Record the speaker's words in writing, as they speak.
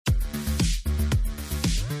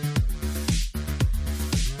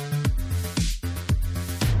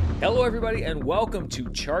Hello, everybody, and welcome to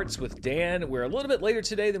Charts with Dan. We're a little bit later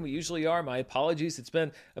today than we usually are. My apologies. It's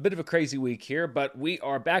been a bit of a crazy week here, but we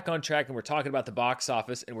are back on track, and we're talking about the box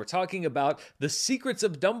office, and we're talking about the Secrets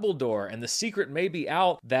of Dumbledore. And the secret may be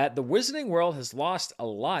out that the Wizarding World has lost a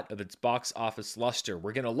lot of its box office luster.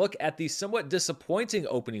 We're going to look at the somewhat disappointing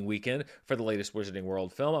opening weekend for the latest Wizarding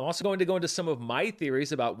World film. I'm also going to go into some of my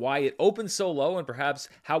theories about why it opened so low and perhaps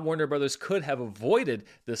how Warner Brothers could have avoided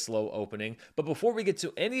this low opening. But before we get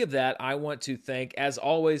to any of that, I want to thank, as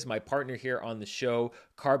always, my partner here on the show,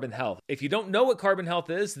 Carbon Health. If you don't know what Carbon Health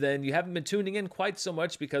is, then you haven't been tuning in quite so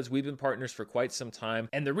much because we've been partners for quite some time.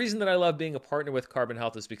 And the reason that I love being a partner with Carbon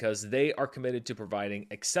Health is because they are committed to providing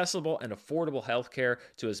accessible and affordable healthcare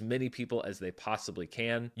to as many people as they possibly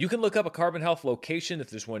can. You can look up a Carbon Health location if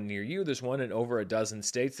there's one near you. There's one in over a dozen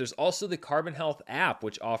states. There's also the Carbon Health app,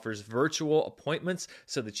 which offers virtual appointments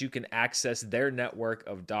so that you can access their network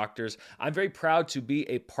of doctors. I'm very proud to be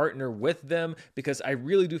a partner with them because I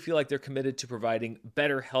really do feel like they're committed to providing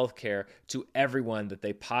better healthcare to everyone that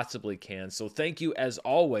they possibly can. So thank you, as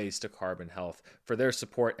always, to Carbon Health for their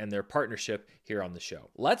support and their partnership here on the show.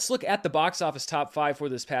 Let's look at the box office top 5 for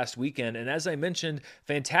this past weekend. And as I mentioned,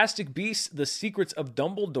 Fantastic Beasts: The Secrets of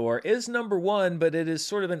Dumbledore is number 1, but it is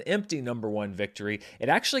sort of an empty number 1 victory. It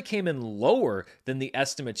actually came in lower than the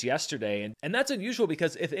estimates yesterday. And that's unusual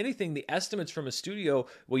because, if anything, the estimates from a studio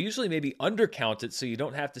will usually maybe undercount it so you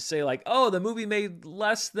don't have to say like, oh, the movie made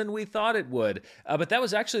less than we thought it would. But that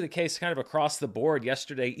was actually the case kind of across the board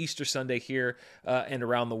yesterday. Easter Sunday here and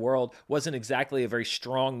around the world wasn't exactly a very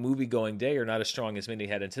strong movie-going day, or not as strong as many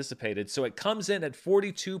had anticipated. So it comes in at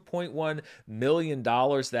 $42.1 million.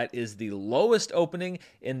 That is the lowest opening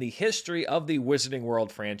in the history of the Wizarding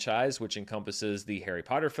World franchise, which encompasses the Harry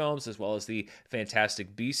Potter films as well as the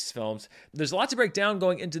Fantastic Beasts films. There's a lot to break down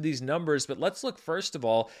going into these numbers, but let's look first of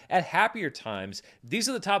all at happier times. These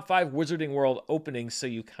are the top 5 Wizarding World openings, so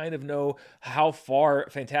you kind of know how far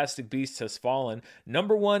Fantastic Beasts has fallen.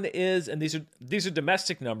 Number 1 is, and these are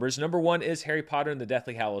domestic numbers, number 1 is Harry Potter and the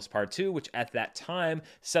Deathly Hallows Part 2, which at that time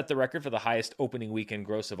set the record for the highest opening weekend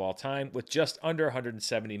gross of all time with just under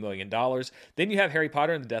 $170 million. Then you have Harry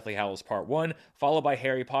Potter and the Deathly Hallows Part 1, followed by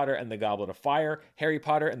Harry Potter and the Goblet of Fire, Harry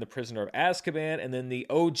Potter and the Prisoner of Azkaban, and then the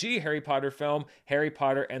OG Harry Potter film, Harry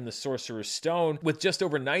Potter and the Sorcerer's Stone, with just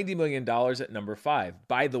over $90 million at number 5.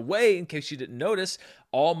 By the way, in case you didn't notice,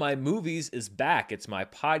 All My Movies is back. It's my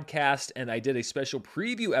podcast, and I did a special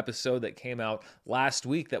preview episode that came out last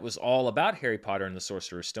week that was all about Harry Potter and the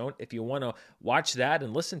Sorcerer's Stone. If you want to watch that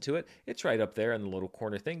and listen to it, it's right up there in the little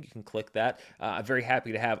corner thing. You can click that. I'm very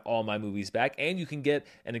happy to have All My Movies back, and you can get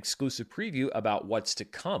an exclusive preview about what's to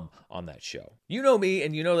come on that show. You know me,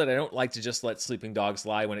 and you know that I don't like to just let sleeping dogs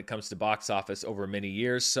lie when it comes to box office over many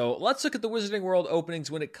years, so let's look at the Wizarding World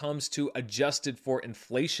openings when it comes to adjusted for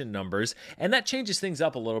inflation numbers, and that changes things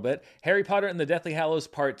up a little bit. Harry Potter and the Deathly Hallows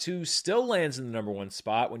Part 2 still lands in the number 1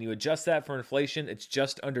 spot. When you adjust that for inflation, it's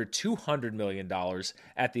just under $200 million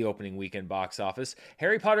at the opening weekend box office.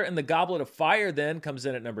 Harry Potter and the Goblet of Fire then comes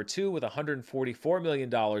in at number 2 with $144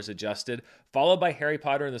 million adjusted, followed by Harry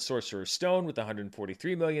Potter and the Sorcerer's Stone with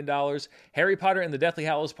 $143 million. Harry Potter and the Deathly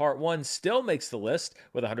Hallows Part 1 still makes the list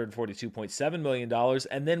with $142.7 million.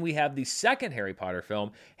 And then we have the second Harry Potter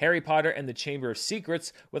film, Harry Potter and the Chamber of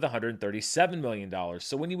Secrets, with $137 million.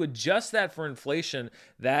 So when you adjust that for inflation,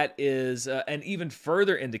 that is an even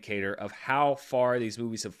further indicator of how far these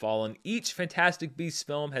movies have fallen. Each Fantastic Beasts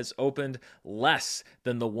film has opened less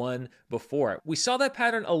than the one before it. We saw that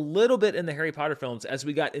pattern a little bit in the Harry Potter films as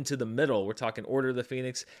we got into the middle. We're talking Order of the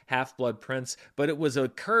Phoenix, Half-Blood Prince, but it was a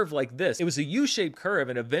curve like this. It was a U-shaped curve,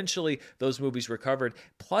 and eventually those movies recovered,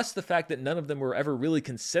 plus the fact that none of them were ever really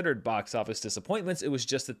considered box office disappointments. It was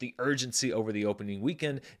just that the urgency over the opening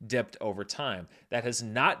weekend dipped over time. That has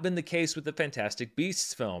not been the case with the Fantastic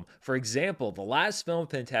Beasts film. For example, the last film,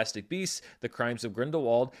 Fantastic Beasts: The Crimes of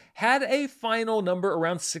Grindelwald, had a final number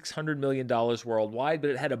around $600 million worldwide, but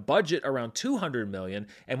it had a budget around $200 million.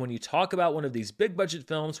 And when you talk about one of these big budget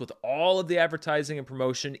films with all of the advertising and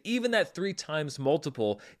promotion, even that 3 times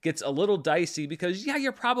multiple gets a little dicey because, yeah,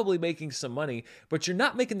 you're probably making some money, but you're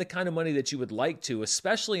not making the kind of money that you would like to,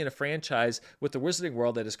 especially in a franchise with the Wizarding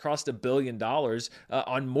World that has crossed $1 billion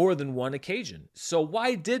on more than one occasion. So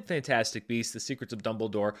why did Fantastic Beasts: The Secrets of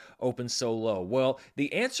Dumbledore open so low? Well,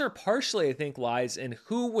 the answer partially, I think, lies in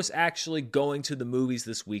who was actually going to the movies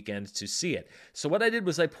this weekend to see it. So what I did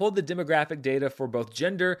was I pulled the demographic data for both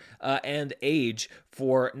gender and age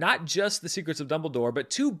for not just The Secrets of Dumbledore, but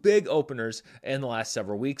 2 big openers in the last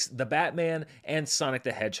several weeks, The Batman and Sonic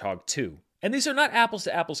the Hedgehog 2. And these are not apples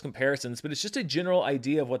to apples comparisons, but it's just a general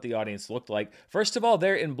idea of what the audience looked like. First of all,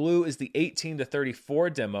 there in blue is the 18 to 34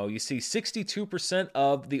 demo. You see 62%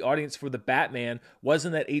 of the audience for the Batman was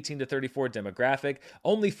in that 18 to 34 demographic.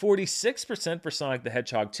 Only 46% for Sonic the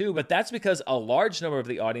Hedgehog 2, but that's because a large number of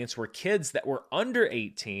the audience were kids that were under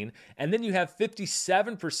 18. And then you have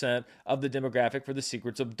 57% of the demographic for the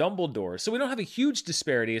Secrets of Dumbledore. So we don't have a huge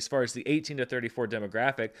disparity as far as the 18 to 34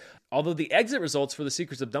 demographic, although the exit results for the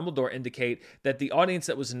Secrets of Dumbledore indicate that the audience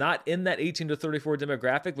that was not in that 18 to 34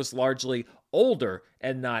 demographic was largely older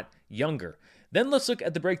and not younger. Then let's look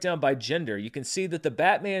at the breakdown by gender. You can see that the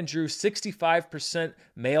Batman drew 65%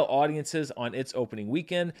 male audiences on its opening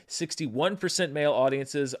weekend, 61% male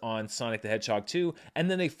audiences on Sonic the Hedgehog 2, and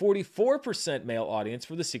then a 44% male audience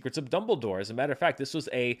for The Secrets of Dumbledore. As a matter of fact, this was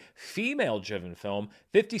a female-driven film.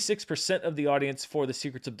 56% of the audience for The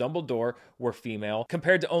Secrets of Dumbledore were female,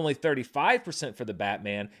 compared to only 35% for the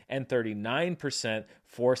Batman and 39%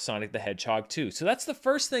 for Sonic the Hedgehog 2. So that's the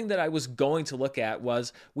first thing that I was going to look at.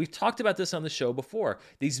 Was we've talked about this on the show before.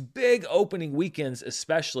 These big opening weekends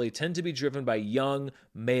especially tend to be driven by young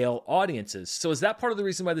male audiences. So is that part of the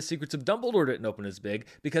reason why The Secrets of Dumbledore didn't open as big?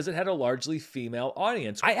 Because it had a largely female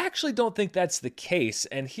audience. I actually don't think that's the case,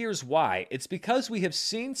 and here's why. It's because we have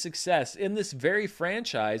seen success in this very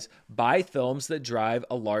franchise by films that drive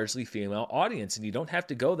a largely female audience, and you don't have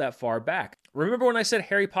to go that far back. Remember when I said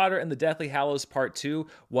Harry Potter and the Deathly Hallows Part 2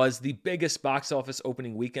 was the biggest box office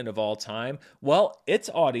opening weekend of all time? Well, its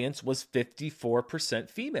audience was 54%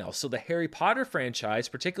 female. So the Harry Potter franchise,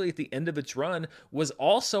 particularly at the end of its run, was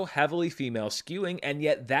also heavily female skewing, and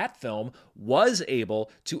yet that film was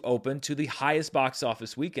able to open to the highest box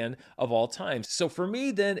office weekend of all time. So for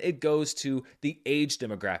me, then, it goes to the age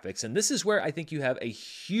demographics. And this is where I think you have a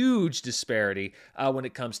huge disparity when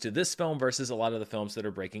it comes to this film versus a lot of the films that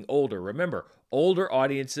are breaking older. Remember, older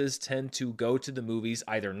audiences tend to go to the movies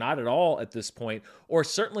either not at all at this point or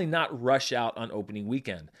certainly not rush out on opening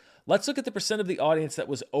weekend. Let's look at the percent of the audience that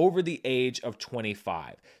was over the age of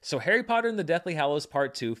 25. So Harry Potter and the Deathly Hallows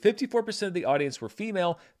Part 2, 54% of the audience were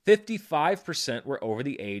female, 55% were over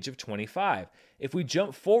the age of 25. If we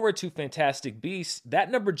jump forward to Fantastic Beasts, that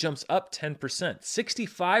number jumps up 10%.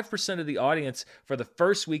 65% of the audience for the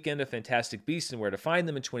first weekend of Fantastic Beasts and Where to Find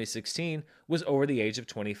Them in 2016 was over the age of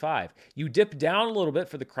 25. You dip down a little bit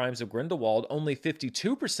for The Crimes of Grindelwald, only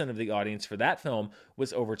 52% of the audience for that film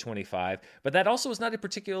was over 25, but that also was not a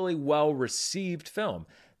particularly well-received film.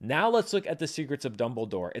 Now let's look at The Secrets of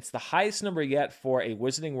Dumbledore. It's the highest number yet for a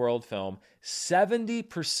Wizarding World film.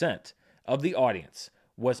 70% of the audience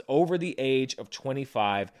was over the age of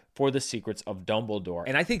 25 for The Secrets of Dumbledore.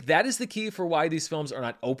 And I think that is the key for why these films are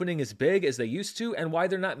not opening as big as they used to and why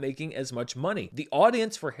they're not making as much money. The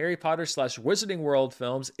audience for Harry Potter / Wizarding World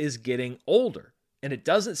films is getting older. And it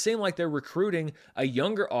doesn't seem like they're recruiting a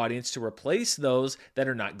younger audience to replace those that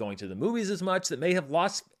are not going to the movies as much, that may have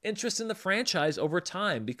lost interest in the franchise over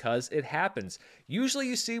time, because it happens. Usually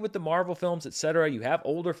you see with the Marvel films, etc., you have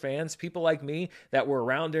older fans, people like me that were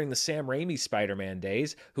around during the Sam Raimi Spider-Man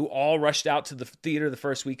days, who all rushed out to the theater the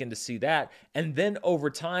first weekend to see that, and then over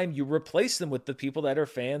time you replace them with the people that are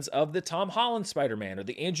fans of the Tom Holland Spider-Man or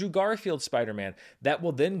the Andrew Garfield Spider-Man that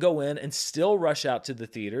will then go in and still rush out to the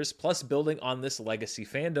theaters, plus building on this legacy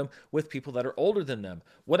fandom with people that are older than them.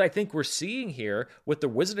 What I think we're seeing here with the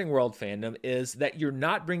Wizarding World fandom is that you're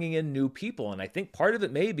not bringing in new people, and I think part of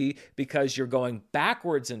it may be because you're going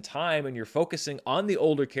backwards in time and you're focusing on the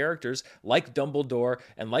older characters like Dumbledore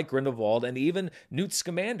and like Grindelwald and even Newt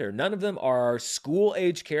Scamander. None of them are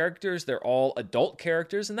school-age characters. They're all adult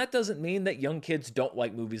characters, and that doesn't mean that young kids don't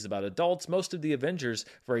like movies about adults. Most of the Avengers,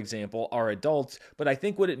 for example, are adults, but I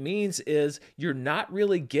think what it means is you're not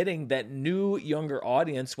really getting that new, younger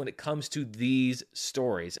audience when it comes to these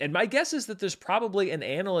stories. And my guess is that there's probably an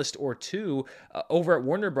analyst or two over at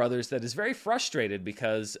Warner Brothers that is very frustrated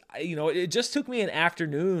because, it just took me an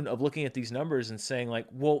afternoon of looking at these numbers and saying like,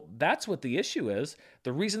 well, that's what the issue is.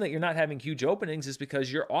 The reason that you're not having huge openings is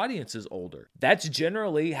because your audience is older. That's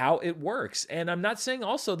generally how it works. And I'm not saying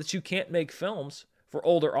also that you can't make films for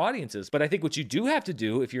older audiences. But I think what you do have to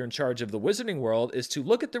do if you're in charge of the Wizarding World is to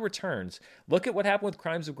look at the returns. Look at what happened with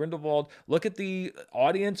Crimes of Grindelwald. Look at the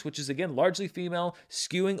audience, which is, again, largely female,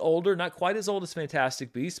 skewing older, not quite as old as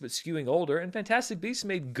Fantastic Beasts, but skewing older. And Fantastic Beasts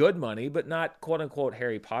made good money, but not quote-unquote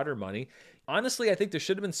Harry Potter money. Honestly, I think there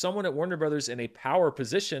should have been someone at Warner Brothers in a power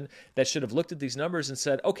position that should have looked at these numbers and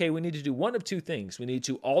said, okay, we need to do one of two things. We need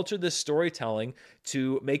to alter this storytelling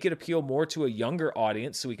to make it appeal more to a younger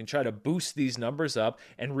audience so we can try to boost these numbers up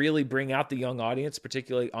and really bring out the young audience,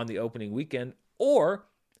 particularly on the opening weekend, or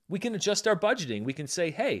we can adjust our budgeting. We can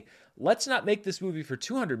say, hey, let's not make this movie for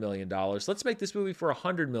 $200 million. Let's make this movie for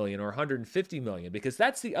 $100 million or $150 million, because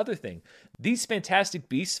that's the other thing. These Fantastic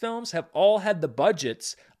Beasts films have all had the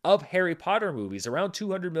budgets of Harry Potter movies, around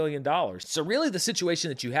 $200 million. So really the situation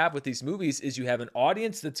that you have with these movies is you have an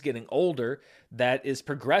audience that's getting older, that is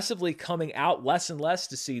progressively coming out less and less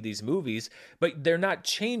to see these movies, but they're not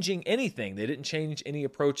changing anything. They didn't change any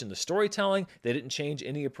approach in the storytelling. They didn't change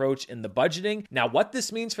any approach in the budgeting. Now, what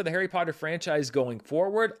this means for the Harry Potter franchise going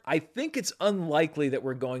forward, I think it's unlikely that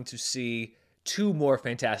we're going to see 2 more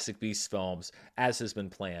Fantastic Beasts films, as has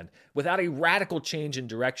been planned, without a radical change in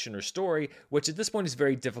direction or story, which at this point is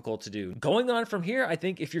very difficult to do. Going on from here, I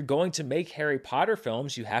think if you're going to make Harry Potter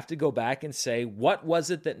films, you have to go back and say, what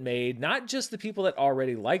was it that made not just the people that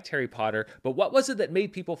already liked Harry Potter, but what was it that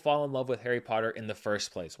made people fall in love with Harry Potter in the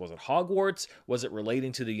first place? Was it Hogwarts? Was it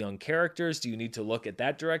relating to the young characters? Do you need to look at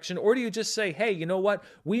that direction? Or do you just say, hey, you know what?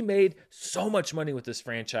 We made so much money with this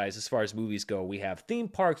franchise as far as movies go. We have theme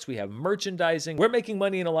parks, we have merchandise, we're making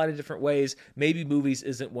money in a lot of different ways. Maybe movies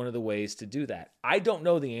isn't one of the ways to do that. I don't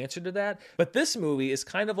know the answer to that, but this movie is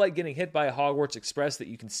kind of like getting hit by a Hogwarts Express that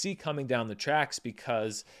you can see coming down the tracks,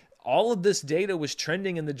 because all of this data was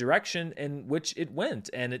trending in the direction in which it went.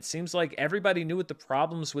 And it seems like everybody knew what the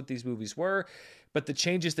problems with these movies were, but the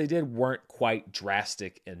changes they did weren't quite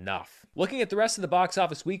drastic enough. Looking at the rest of the box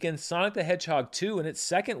office weekend, Sonic the Hedgehog 2 in its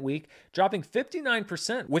second week dropping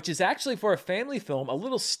 59%, which is actually for a family film a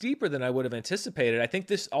little steeper than I would have anticipated. I think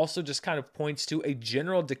this also just kind of points to a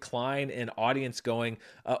general decline in audience going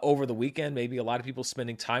over the weekend. Maybe a lot of people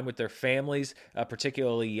spending time with their families,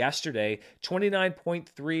 particularly yesterday.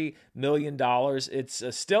 $29.3 million.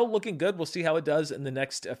 It's still looking good. We'll see how it does in the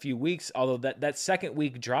next few weeks, although that second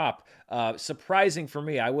week drop, surprising for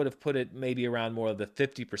me. I would have put it maybe around more of the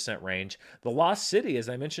 50% range. The Lost City, as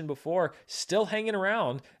I mentioned before, still hanging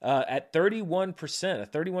around at 31%, a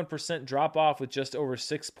 31% drop off with just over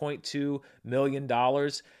 $6.2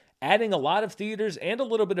 million. Adding a lot of theaters and a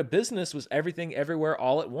little bit of business was Everything Everywhere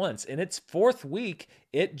All at Once. In its fourth week,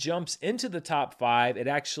 it jumps into the top 5. It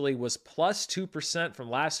actually was plus 2% from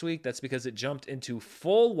last week. That's because it jumped into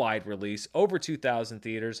full wide release over 2,000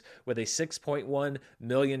 theaters with a $6.1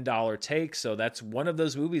 million take. So that's one of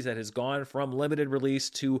those movies that has gone from limited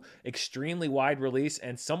release to extremely wide release,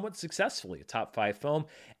 and somewhat successfully a top 5 film.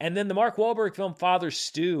 And then the Mark Wahlberg film Father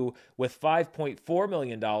Stew with $5.4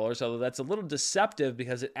 million, although that's a little deceptive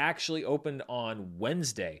because it actually opened on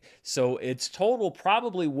Wednesday. So its total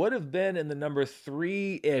probably would have been in the number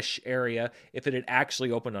 3-ish area if it had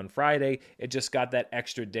actually opened on Friday. It just got that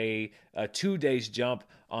extra day, 2 days jump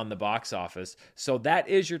on the box office. So that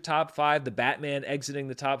is your top 5. The Batman exiting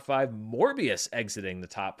the top 5, Morbius exiting the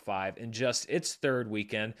top 5 in just its third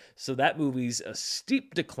weekend. So that movie's a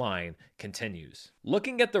steep decline continues.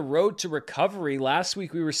 Looking at the road to recovery, last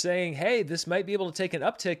week we were saying, hey, this might be able to take an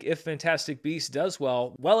uptick if Fantastic Beasts does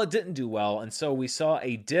well. Well, it didn't do well, and so we saw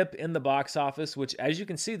a dip in the box office, which, as you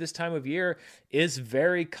can see, this time of year is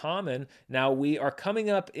very common. Now, we are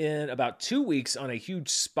coming up in about 2 weeks on a huge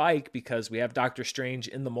spike because we have Doctor Strange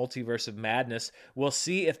in the Multiverse of Madness. We'll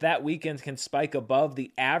see if that weekend can spike above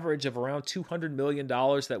the average of around $200 million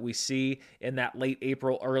that we see in that late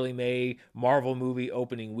April, early May Marvel movie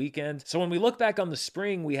opening weekend. So when we look back on the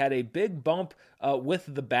spring, we had a big bump with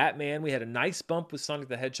the Batman. We had a nice bump with Sonic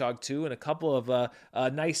the Hedgehog 2 and a couple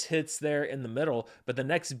of nice hits there in the middle. But the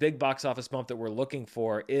next big box office bump that we're looking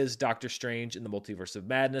for is Doctor Strange in the Multiverse of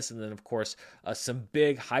Madness. And then, of course, some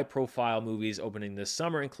big high-profile movies opening this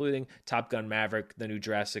summer, including Top Gun Maverick, the new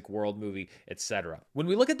Jurassic World movie, etc. When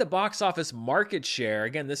we look at the box office market share,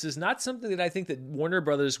 again, this is not something that I think that Warner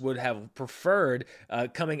Brothers would have preferred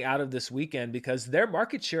coming out of this weekend, because their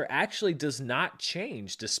market share actually does not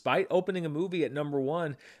change. Despite opening a movie at number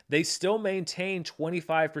 1, they still maintain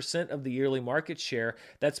 25% of the yearly market share.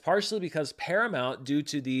 That's partially because Paramount, due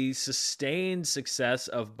to the sustained success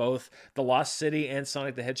of both The Lost City and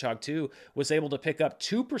Sonic the Hedgehog 2, was able to pick up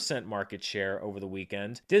 2% market share over the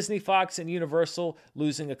weekend. Disney, Fox, and Universal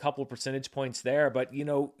losing a couple of percentage points there. But,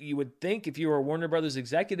 you would think if you were a Warner Brothers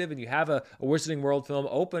executive and you have a Wizarding World film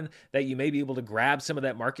open, that you may be able to grab some of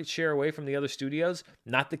that market share away from the other studios.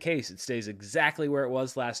 Not the case. It stays exactly where it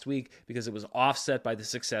was last week because it was offset by the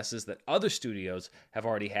successes that other studios have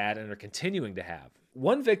already had and are continuing to have.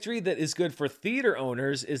 One victory that is good for theater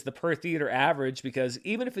owners is the per theater average, because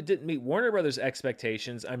even if it didn't meet Warner Brothers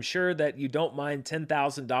expectations, I'm sure that you don't mind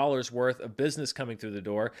 $10,000 worth of business coming through the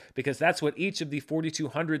door, because that's what each of the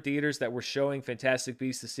 4,200 theaters that were showing Fantastic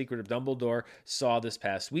Beasts: The Secret of Dumbledore saw this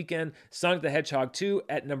past weekend. Sonic the Hedgehog 2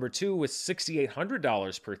 at number 2 with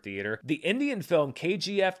 $6,800 per theater. The Indian film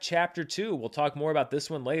KGF Chapter 2, we'll talk more about this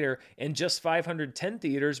one later, in just 510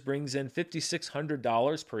 theaters brings in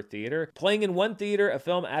 $5,600 per theater. Playing in one theater, a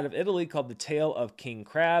film out of Italy called The Tale of King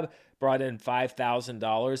Crab brought in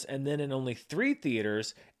 $5,000. And then in only 3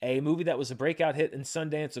 theaters, a movie that was a breakout hit in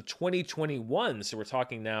Sundance of 2021, so we're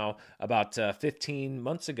talking now about 15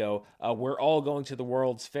 months ago, We're All Going to the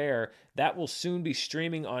World's Fair. That will soon be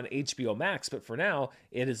streaming on HBO Max, but for now,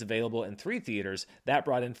 it is available in 3 theaters. That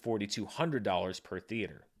brought in $4,200 per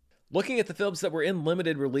theater. Looking at the films that were in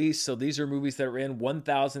limited release, so these are movies that are in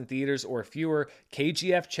 1,000 theaters or fewer,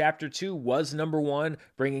 KGF Chapter 2 was number 1,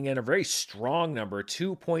 bringing in a very strong number,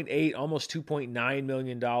 $2.8, almost $2.9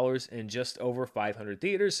 million in just over 500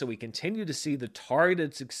 theaters. So we continue to see the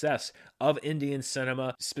targeted success of Indian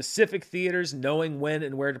cinema, specific theaters knowing when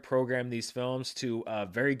and where to program these films to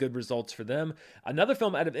very good results for them. Another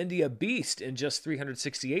film out of India, Beast, in just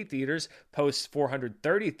 368 theaters, posts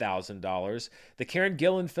 $430,000. The Karen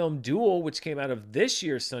Gillan film Duel, which came out of this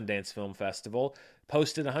year's Sundance Film Festival,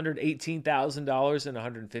 posted $118,000 in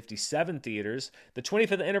 157 theaters. The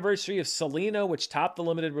 25th anniversary of Selena, which topped the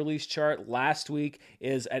limited release chart last week,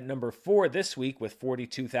 is at number 4 this week with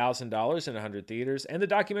 $42,000 in 100 theaters. And the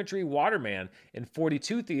documentary Waterman in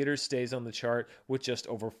 42 theaters stays on the chart with just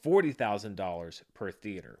over $40,000 per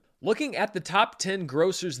theater. Looking at the top 10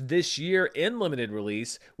 grossers this year in limited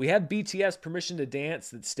release, we have BTS Permission to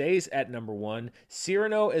Dance that stays at number 1.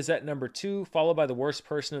 Cyrano is at number 2, followed by The Worst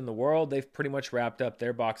Person in the World. They've pretty much wrapped up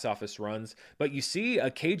their box office runs. But you see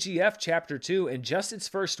a KGF Chapter 2 in just its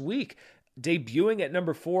first week, debuting at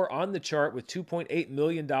number 4 on the chart with $2.8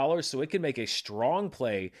 million, so it can make a strong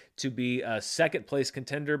play to be a second place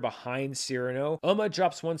contender behind Cyrano. Uma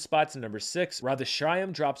drops 1 spot to number 6.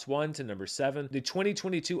 Radhashyam drops 1 to number 7. The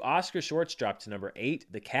 2022 Oscar shorts dropped to number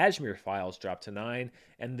 8. The Kashmir Files dropped to 9.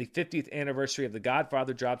 And the 50th anniversary of The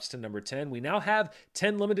Godfather drops to number 10. We now have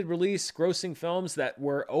 10 limited release grossing films that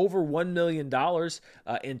were over $1 million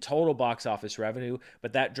in total box office revenue,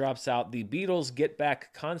 but that drops out the Beatles Get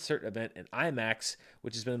Back concert event in IMAX,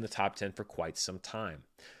 which has been in the top 10 for quite some time.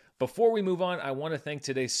 Before we move on, I want to thank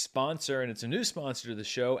today's sponsor, and it's a new sponsor to the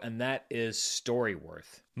show, and that is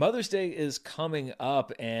Storyworth. Mother's Day is coming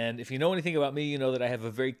up, and if you know anything about me, you know that I have a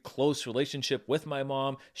very close relationship with my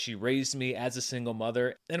mom. She raised me as a single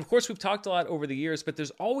mother, and of course we've talked a lot over the years, but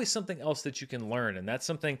there's always something else that you can learn, and that's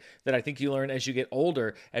something that I think you learn as you get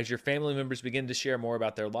older, as your family members begin to share more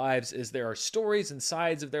about their lives, is there are stories and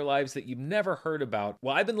sides of their lives that you've never heard about.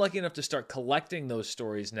 Well, I've been lucky enough to start collecting those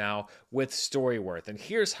stories now with Storyworth, and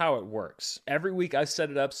here's how it works. Every week I set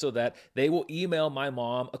it up so that they will email my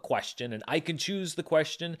mom a question, and I can choose the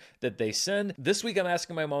question that they send. This week I'm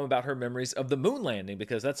asking my mom about her memories of the moon landing,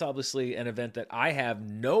 because that's obviously an event that I have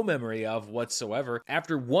no memory of whatsoever.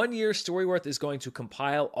 After 1 year, Storyworth is going to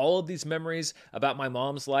compile all of these memories about my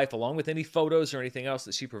mom's life, along with any photos or anything else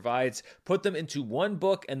that she provides, put them into one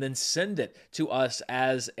book, and then send it to us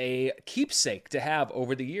as a keepsake to have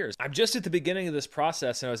over the years. I'm just at the beginning of this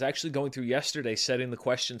process, and I was actually going through yesterday setting the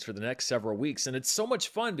questions for the next several weeks, and it's so much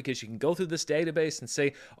fun because you can go through this database and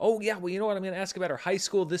say, oh yeah, well, you know what, I'm going to ask about our high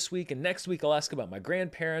school this week, and next week I'll ask about my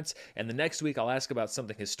grandparents, and the next week I'll ask about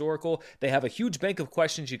something historical. They have a huge bank of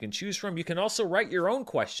questions you can choose from. You can also write your own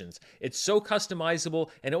questions. It's so customizable,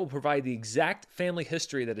 and it will provide the exact family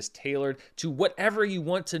history that is tailored to whatever you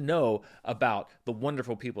want to know about the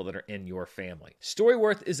wonderful people that are in your family.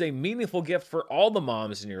 Storyworth is a meaningful gift for all the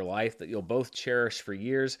moms in your life that you'll both cherish for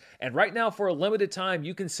years, and right now for a limited time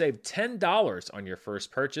you can save $10 on your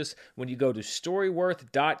first purchase when you go to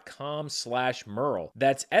storyworth.com/Merle.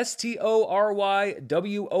 That's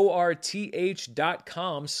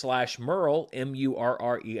STORYWORTH.com/Merle,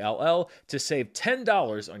 MURRELL, to save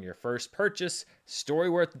 $10 on your first purchase.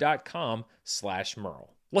 Storyworth.com/Merle.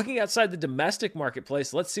 Looking outside the domestic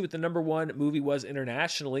marketplace, let's see what the number 1 movie was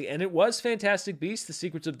internationally, and it was Fantastic Beasts: The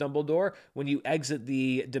Secrets of Dumbledore when you exit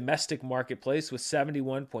the domestic marketplace with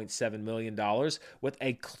 $71.7 million, with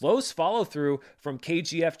a close follow-through from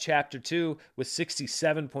KGF Chapter 2 with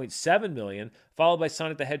 $67.7 million, followed by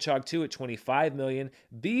Sonic the Hedgehog 2 at $25 million,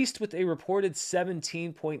 Beast with a reported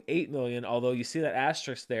 $17.8 million, although you see that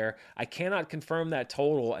asterisk there. I cannot confirm that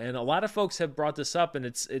total, and a lot of folks have brought this up, and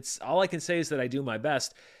it's all I can say is that I do my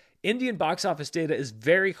best. Indian box office data is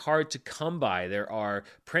very hard to come by. There are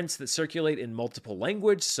prints that circulate in multiple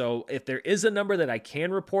languages, so if there is a number that I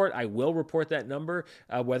can report, I will report that number,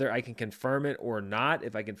 whether I can confirm it or not,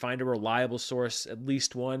 if I can find a reliable source, at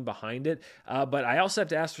least one behind it. But I also have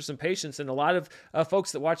to ask for some patience, and a lot of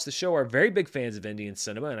folks that watch the show are very big fans of Indian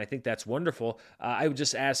cinema, and I think that's wonderful. I would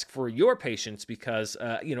just ask for your patience because,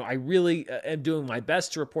 I really am doing my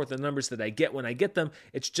best to report the numbers that I get when I get them.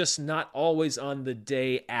 It's just not always on the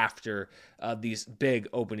day after these big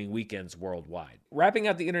opening weekends worldwide. Wrapping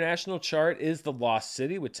out the international chart is The Lost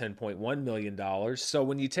City with $10.1 million. So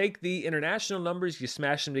when you take the international numbers, you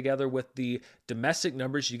smash them together with the domestic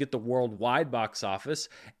numbers, you get the worldwide box office.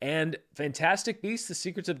 And Fantastic Beasts: The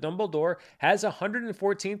Secrets of Dumbledore has a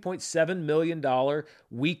 $114.7 million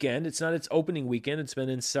weekend. It's not its opening weekend. It's been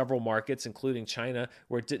in several markets, including China,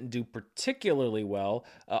 where it didn't do particularly well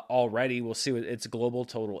already. We'll see what its global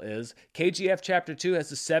total is. KGF Chapter 2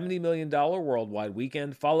 has a $70 million worldwide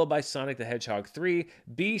weekend, followed by Sonic the Hedgehog 3.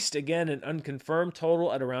 Beast, again, an unconfirmed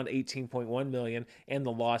total at around $18.1 million, and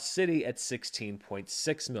The Lost City at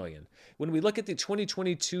 $16.6 million. When we look at the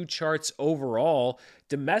 2022 charts overall,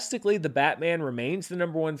 domestically, The Batman remains the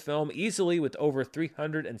number one film easily with over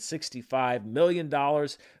 $365 million.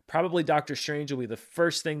 Probably Doctor Strange will be the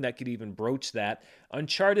first thing that could even broach that.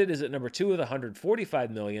 Uncharted is at number 2 with $145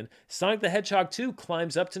 million. Sonic the Hedgehog 2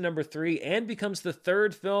 climbs up to number 3 and becomes the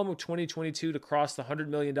third film of 2022 to cross the $100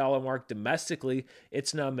 million mark domestically.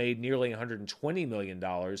 It's now made nearly $120 million.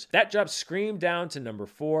 That drops Scream down to number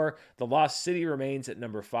 4. The Lost City remains at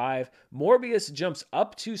number 5. Morbius jumps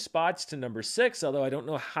up 2 spots to number 6, although I don't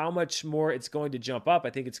know how much more it's going to jump up. I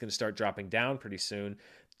think it's going to start dropping down pretty soon.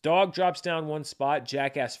 Dog drops down 1 spot.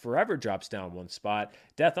 Jackass Forever drops down 1 spot.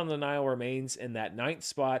 Death on the Nile remains in that 9th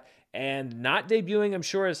spot. And not debuting, I'm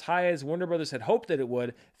sure, as high as Warner Brothers had hoped that it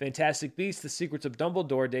would, Fantastic Beasts: The Secrets of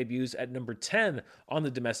Dumbledore debuts at number 10 on the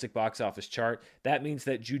domestic box office chart. That means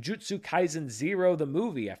that Jujutsu Kaisen 0, the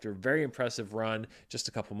movie, after a very impressive run just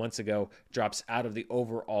a couple months ago, drops out of the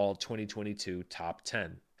overall 2022 top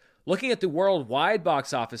 10. Looking at the worldwide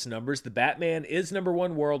box office numbers, The Batman is number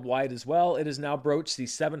 1 worldwide as well. It has now broached the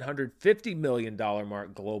 $750 million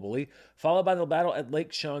mark globally, followed by The Battle at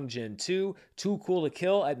Lake Changjin 2, Too Cool to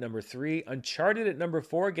Kill at number 3, Uncharted at number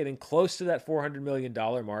 4, getting close to that $400 million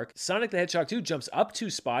mark. Sonic the Hedgehog 2 jumps up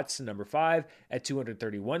 2 spots to number 5 at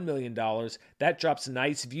 $231 million. That drops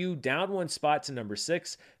Nice View down 1 spot to number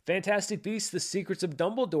 6. Fantastic Beasts: The Secrets of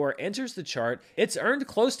Dumbledore enters the chart. It's earned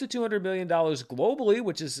close to $200 million globally,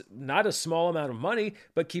 which is not a small amount of money,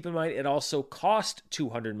 but keep in mind it also cost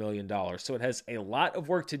 $200 million. So it has a lot of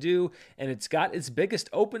work to do, and it's got its biggest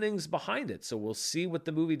openings behind it. So we'll see what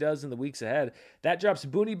the movie does in the weeks ahead. That drops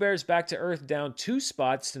Boonie Bears Back to Earth down 2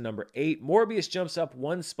 spots to number 8. Morbius jumps up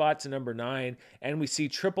 1 spot to number 9. And we see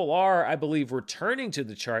Triple R, I believe, returning to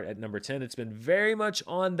the chart at number 10. It's been very much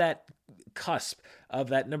on that cusp of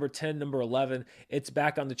that number 10, number 11. It's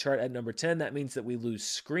back on the chart at number 10. That means that we lose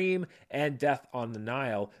Scream and Death on the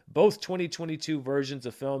Nile, both 2022 versions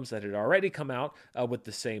of films that had already come out with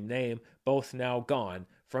the same name, both now gone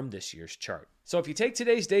from this year's chart. So if you take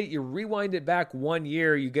today's date, you rewind it back 1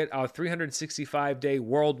 year, you get a 365-day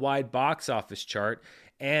worldwide box office chart.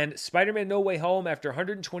 And Spider-Man No Way Home, after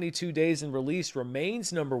 122 days in release,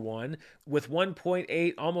 remains number 1 with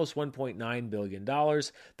 $1.8, almost $1.9 billion.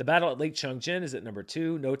 The Battle at Lake Changjin is at number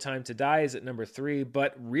 2. No Time to Die is at number 3.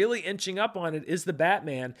 But really inching up on it is The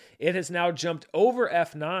Batman. It has now jumped over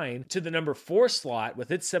F9 to the number 4 slot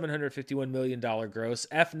with its $751 million gross.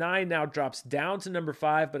 F9 now drops down to number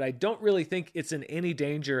 5, but I don't really think it's in any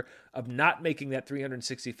danger of not making that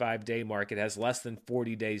 365-day mark. It has less than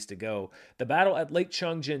 40 days to go. The Battle at Lake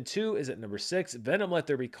Changjin 2 is at number 6. Venom Let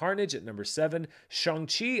There Be Carnage at number 7.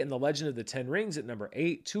 Shang-Chi and the Legend of the Ten Rings at number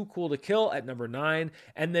 8. Too Cool to Kill at number 9.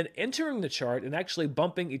 And then entering the chart and actually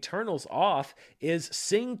bumping Eternals off is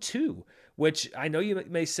Sing 2, which I know you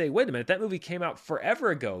may say, wait a minute, that movie came out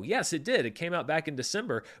forever ago. Yes, it did. It came out back in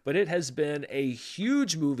December, but it has been a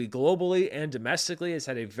huge movie globally and domestically. It's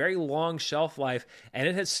had a very long shelf life, and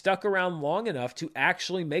it has stuck around long enough to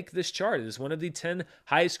actually make this chart. It is one of the 10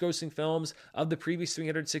 highest grossing films of the previous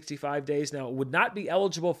 365 days. Now, it would not be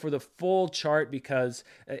eligible for the full chart because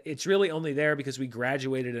it's really only there because we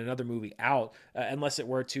graduated another movie out, unless it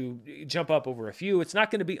were to jump up over a few. It's not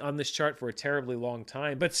going to be on this chart for a terribly long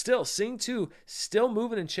time, but still, Sing 2 still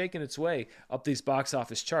moving and shaking its way up these box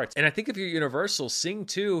office charts. And I think if you're Universal, Sing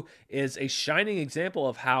 2 is a shining example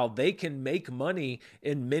of how they can make money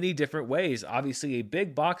in many different ways. Obviously, a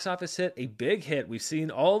big box office hit, a big hit. We've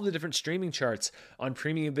seen all the different streaming charts on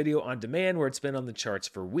premium video on demand, where it's been on the charts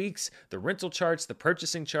for weeks, the rental charts, the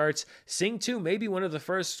purchasing charts. Sing 2 may be one of the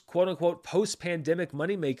first quote-unquote post-pandemic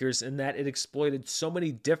moneymakers in that it exploited so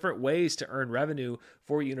many different ways to earn revenue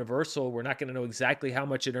for Universal. We're not going to know exactly how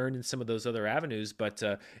much it earned in some of those other avenues, but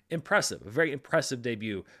impressive, a very impressive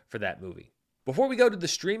debut for that movie. Before we go to the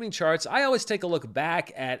streaming charts, I always take a look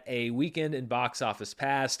back at a weekend in box office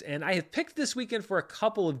past, and I have picked this weekend for a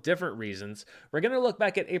couple of different reasons. We're going to look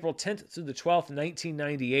back at April 10th through the 12th,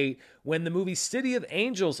 1998, when the movie City of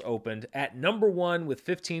Angels opened at number 1 with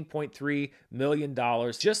 $15.3 million.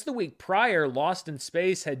 Just the week prior, Lost in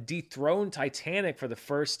Space had dethroned Titanic for the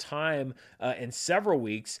first time in several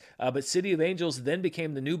weeks, but City of Angels then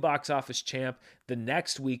became the new box office champ the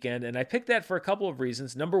next weekend, and I picked that for a couple of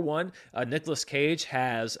reasons. Number one, Nicolas Cage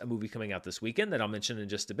has a movie coming out this weekend that I'll mention in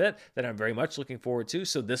just a bit that I'm very much looking forward to.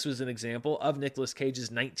 So this was an example of Nicolas Cage's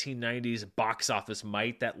 1990s box office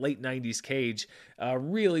might. That late 90s Cage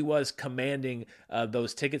really was commanding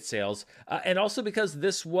those ticket sales. And also because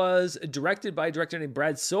this was directed by a director named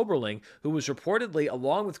Brad Silberling, who was reportedly,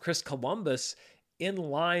 along with Chris Columbus, in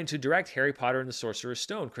line to direct Harry Potter and the Sorcerer's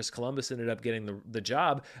Stone. Chris Columbus ended up getting the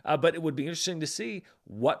job, but it would be interesting to see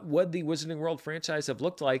what would the Wizarding World franchise have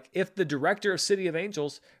looked like if the director of City of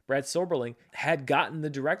Angels, Brad Silberling, had gotten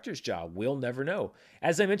the director's job. We'll never know.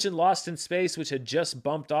 As I mentioned, Lost in Space, which had just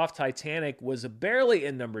bumped off Titanic, was barely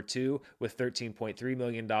in number 2 with $13.3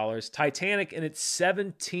 million. Titanic, in its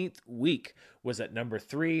 17th week, was at number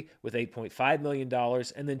 3 with $8.5 million.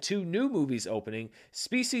 And then 2 new movies opening.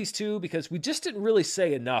 Species 2, because we just didn't really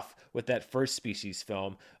say enough with that first Species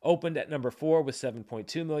film, opened at number 4 with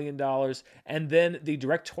 $7.2 million. And then the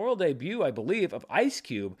directorial debut, I believe, of Ice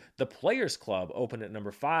Cube, The Players Club, opened at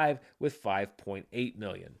number 5 with $5.8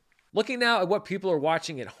 million. Looking now at what people are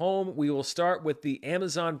watching at home, we will start with the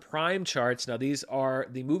Amazon Prime charts. Now, these are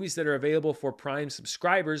the movies that are available for Prime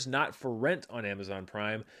subscribers, not for rent on Amazon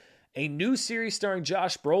Prime. A new series starring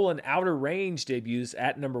Josh Brolin, Outer Range, debuts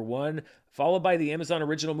at number 1, followed by the Amazon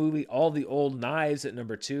original movie All the Old Knives at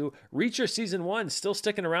number 2. Reacher Season 1 still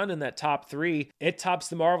sticking around in that top 3. It tops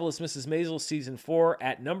The Marvelous Mrs. Maisel Season 4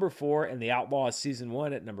 at number 4 and The Outlaws Season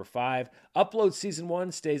 1 at number 5. Upload Season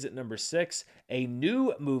 1 stays at number 6. A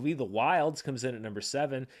new movie, The Wilds, comes in at number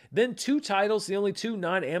 7. Then 2 titles, the only 2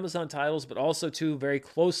 non-Amazon titles, but also 2 very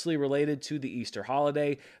closely related to the Easter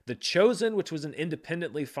holiday. The Chosen, which was an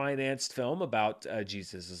independently financed film about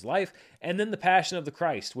Jesus' life. And then The Passion of the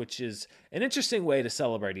Christ, which is an interesting way to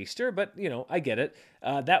celebrate Easter, but, I get it.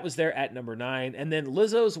 That was there at number 9. And then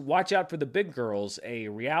Lizzo's Watch Out for the Big Girls, a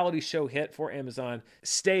reality show hit for Amazon,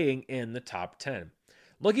 staying in the top 10.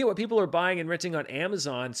 Looking at what people are buying and renting on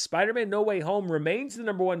Amazon, Spider-Man No Way Home remains the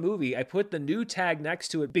number 1 movie. I put the new tag next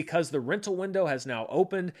to it because the rental window has now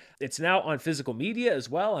opened. It's now on physical media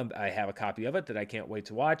as well. I have a copy of it that I can't wait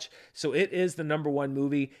to watch. So it is the number 1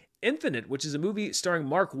 movie. Infinite, which is a movie starring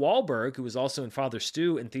Mark Wahlberg, who was also in Father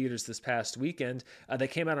Stu in theaters this past weekend,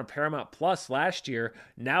 that came out on Paramount Plus last year,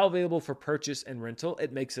 now available for purchase and rental.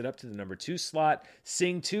 It makes it up to the number 2 slot.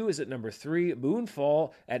 Sing 2 is at number 3.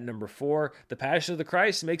 Moonfall at number 4. The Passion of the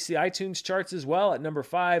Christ makes the iTunes charts as well at number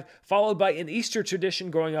 5, followed by an Easter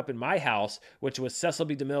tradition growing up in my house, which was Cecil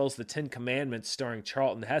B. DeMille's The Ten Commandments starring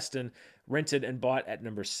Charlton Heston, rented and bought at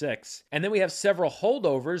number 6. And then we have several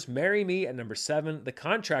holdovers: Marry Me at number 7, The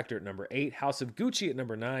Contractor at number 8, House of Gucci at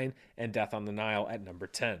number 9, and Death on the Nile at number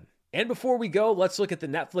 10. And before we go, let's look at the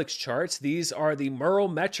Netflix charts. These are the Merle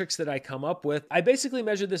metrics that I come up with. I basically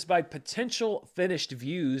measure this by potential finished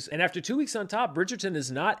views. And after 2 weeks on top, Bridgerton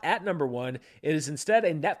is not at number 1. It is instead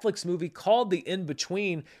a Netflix movie called The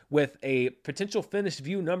In-Between with a potential finished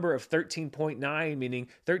view number of 13.9, meaning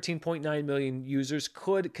 13.9 million users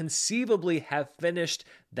could conceivably have finished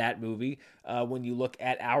that movie when you look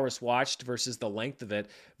at hours watched versus the length of it.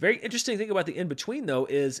 Very interesting thing about The In-Between, though,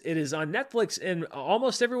 is it is on Netflix in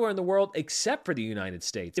almost everywhere in the world except for the United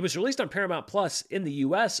States. It was released on Paramount Plus in the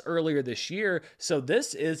US earlier this year, so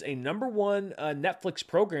this is a number 1 Netflix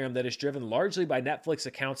program that is driven largely by Netflix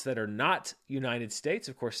accounts that are not United States.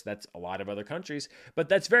 Of course, that's a lot of other countries, but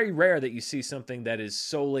that's very rare that you see something that is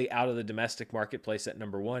solely out of the domestic marketplace at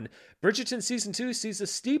number 1. Bridgerton Season 2 sees a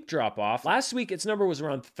steep drop-off. Last week, its number was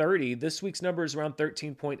around 30. This week's number is around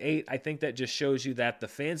 13.8. I think that just shows you that the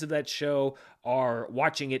fans of that show are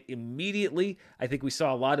watching it immediately. I think we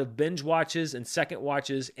saw a lot of of binge watches and second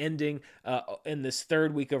watches ending in this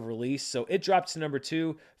third week of release. So it dropped to number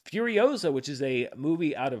 2. Furiosa, which is a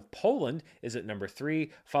movie out of Poland, is at number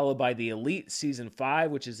 3, followed by The Elite Season 5,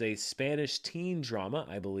 which is a Spanish teen drama,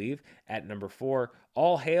 I believe, at number 4.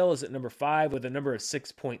 All Hail is at number 5 with a number of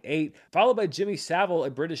 6.8, followed by Jimmy Savile, A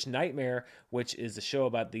British Nightmare, which is a show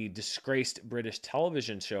about the disgraced British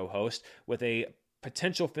television show host, with a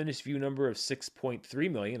potential finished view number of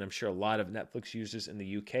 6.3 million. I'm sure a lot of Netflix users in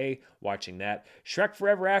the UK watching that. Shrek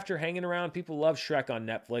Forever After hanging around. People love Shrek on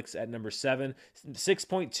Netflix at number 7.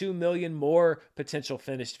 6.2 million more potential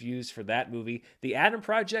finished views for that movie. The Adam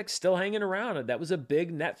Project still hanging around. That was a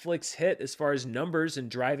big Netflix hit as far as numbers and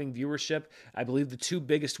driving viewership. I believe the 2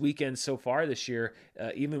 biggest weekends so far this year,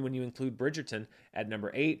 even when you include Bridgerton, at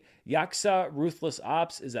number 8. Yaksa Ruthless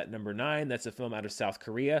Ops is at number 9. That's a film out of South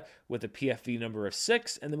Korea with a PFV number of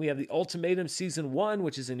 6. And then we have The Ultimatum Season 1,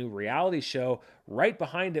 which is a new reality show right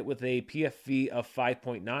behind it with a PFV of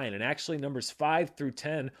 5.9. And actually numbers 5 through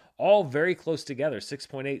 10, all very close together.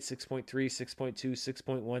 6.8, 6.3, 6.2,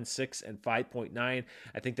 6.1, 6, and 5.9.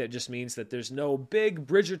 I think that just means that there's no big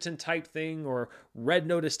Bridgerton type thing or Red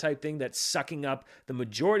Notice type thing that's sucking up the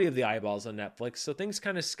majority of the eyeballs on Netflix. So things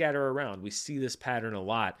kind of scatter around. We see this pattern a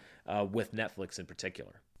lot with Netflix in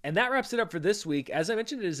particular. And that wraps it up for this week. As I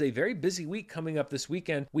mentioned, it is a very busy week coming up this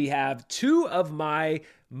weekend. We have 2 of my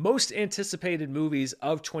most anticipated movies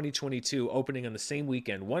of 2022 opening on the same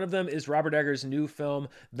weekend. One of them is Robert Eggers' new film,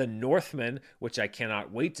 The Northman, which I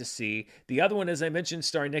cannot wait to see. The other one, as I mentioned,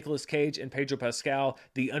 starring Nicolas Cage and Pedro Pascal,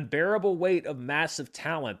 The Unbearable Weight of Massive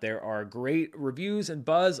Talent. There are great reviews and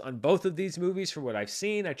buzz on both of these movies from what I've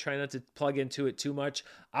seen. I try not to plug into it too much.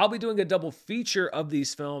 I'll be doing a double feature of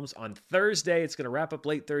these films on Thursday. It's going to wrap up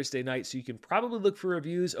late Thursday night, so you can probably look for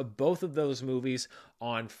reviews of both of those movies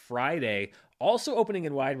on Friday. Also opening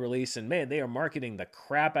in wide release, and man, they are marketing the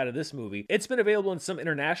crap out of this movie. It's been available in some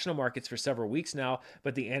international markets for several weeks now,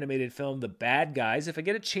 but the animated film The Bad Guys, if I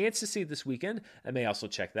get a chance to see it this weekend, I may also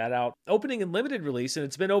check that out. Opening in limited release, and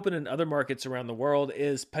it's been open in other markets around the world,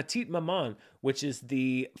 is Petite Maman, which is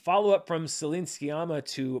the follow-up from Céline Sciamma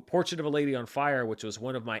to Portrait of a Lady on Fire, which was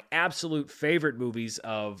one of my absolute favorite movies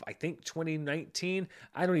of, I think, 2019.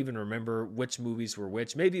 I don't even remember which movies were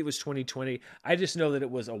which. Maybe it was 2020. I just know that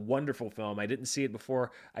it was a wonderful film. I didn't see it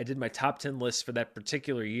before I did my top 10 list for that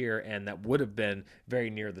particular year, and that would have been very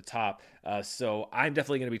near the top. So I'm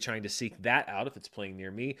definitely going to be trying to seek that out if it's playing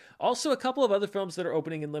near me. Also, a couple of other films that are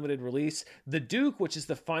opening in limited release. The Duke, which is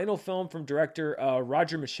the final film from director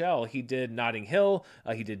Roger Michell. He did Notting Hill.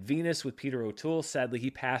 He did Venus with Peter O'Toole. Sadly,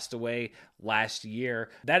 he passed away last year.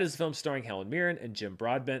 That is a film starring Helen Mirren and Jim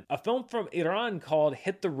Broadbent. A film from Iran called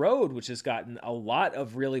Hit the Road, which has gotten a lot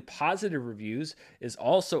of really positive reviews, is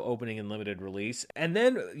also opening in limited release. And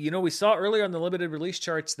then, we saw earlier on the limited release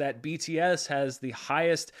charts that BTS has the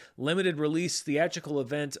highest limited release theatrical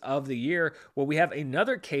event of the year. Well, we have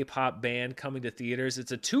another K-pop band coming to theaters.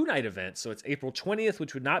 It's a 2-night event, so it's April 20th,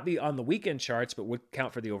 which would not be on the weekend charts, but would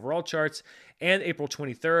count for the overall charts, and April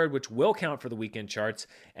 23rd, which will count for the weekend charts.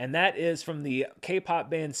 And that is from the K-pop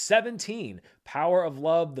band 17, Power of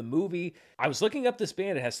Love, the movie. I was looking up this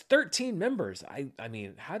band. It has 13 members. I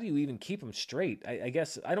mean, how do you even keep them straight? I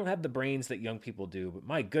guess I don't have the brains that young people do, but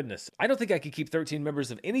my goodness, I don't think I could keep 13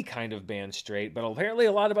 members of any kind of band straight, but apparently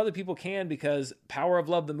a lot of other people can, because Power of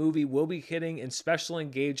Love, the movie, will be hitting in special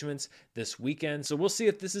engagements this weekend. So we'll see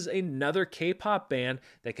if this is another K-pop band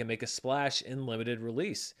that can make a splash in limited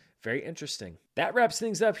release. Very interesting. That wraps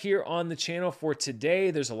things up here on the channel for today.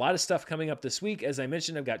 There's a lot of stuff coming up this week. As I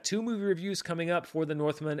mentioned, I've got 2 movie reviews coming up for The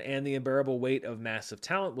Northman and The Unbearable Weight of Massive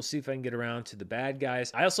Talent. We'll see if I can get around to The Bad Guys.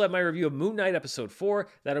 I also have my review of Moon Knight Episode 4.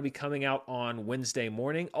 That'll be coming out on Wednesday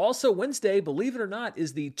morning. Also, Wednesday, believe it or not,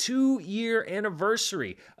 is the 2-year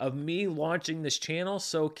anniversary of me launching this channel.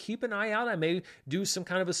 So keep an eye out. I may do some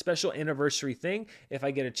kind of a special anniversary thing if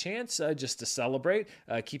I get a chance, just to celebrate.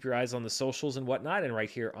 Keep your eyes on the socials and whatnot, and right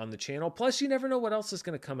here on the channel. Plus, you never know what else is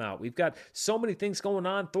going to come out. We've got so many things going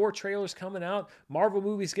on. Thor trailers coming out, Marvel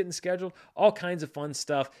movies getting scheduled, all kinds of fun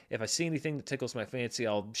stuff. If I see anything that tickles my fancy,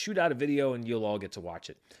 I'll shoot out a video and you'll all get to watch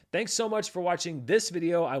it. Thanks so much for watching this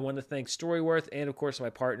video. I want to thank Storyworth and, of course, my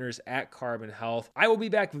partners at Carbon Health. I will be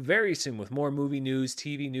back very soon with more movie news,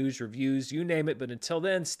 TV news, reviews, you name it. But until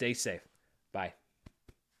then, stay safe. Bye.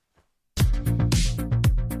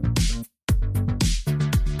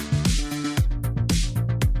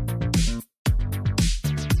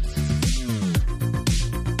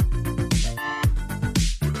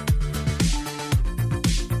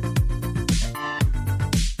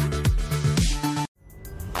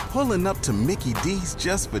 Pulling up to Mickey D's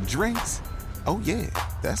just for drinks? Oh yeah,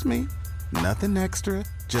 that's me. Nothing extra,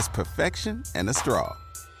 Just perfection and a straw.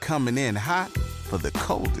 Coming in hot for the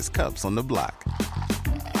coldest cups on the block.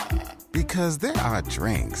 Because there are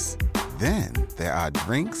drinks. Then there are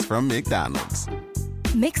drinks from McDonald's.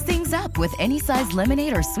 Mix things up with any size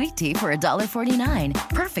lemonade or sweet tea for $1.49.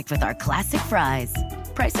 Perfect with our classic fries.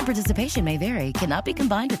 Price and participation may vary. Cannot be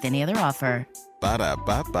combined with any other offer.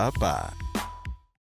 Ba-da-ba-ba-ba.